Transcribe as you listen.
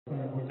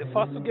The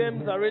first two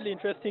games are really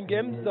interesting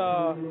games.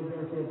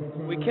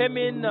 We came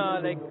in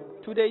like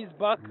 2 days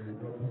back.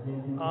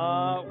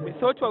 We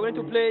thought we were going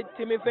to play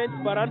team events,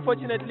 but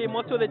unfortunately,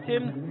 most of the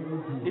teams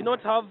did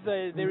not have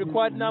the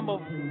required number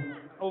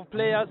of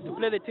players to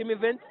play the team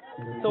events.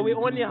 So we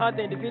only had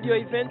the individual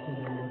events,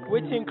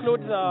 which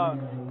includes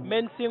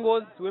men's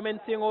singles,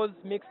 women's singles,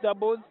 mixed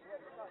doubles,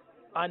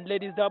 and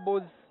ladies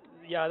doubles.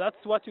 Yeah, that's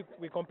what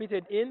we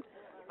competed in.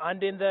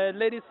 And in the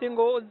ladies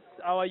singles,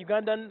 our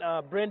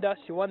Ugandan Brenda,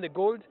 she won the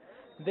gold.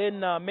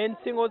 Then men's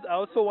singles, I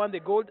also won the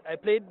gold. I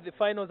played the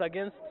finals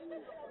against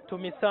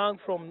Tumisang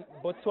from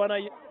Botswana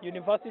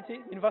University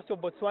of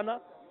Botswana.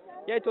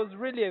 Yeah, it was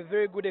really a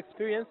very good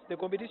experience. The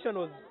competition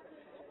was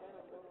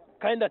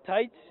kind of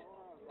tight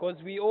because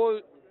we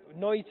all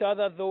know each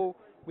other, though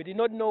we did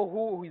not know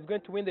who is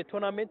going to win the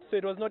tournament, so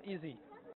it was not easy.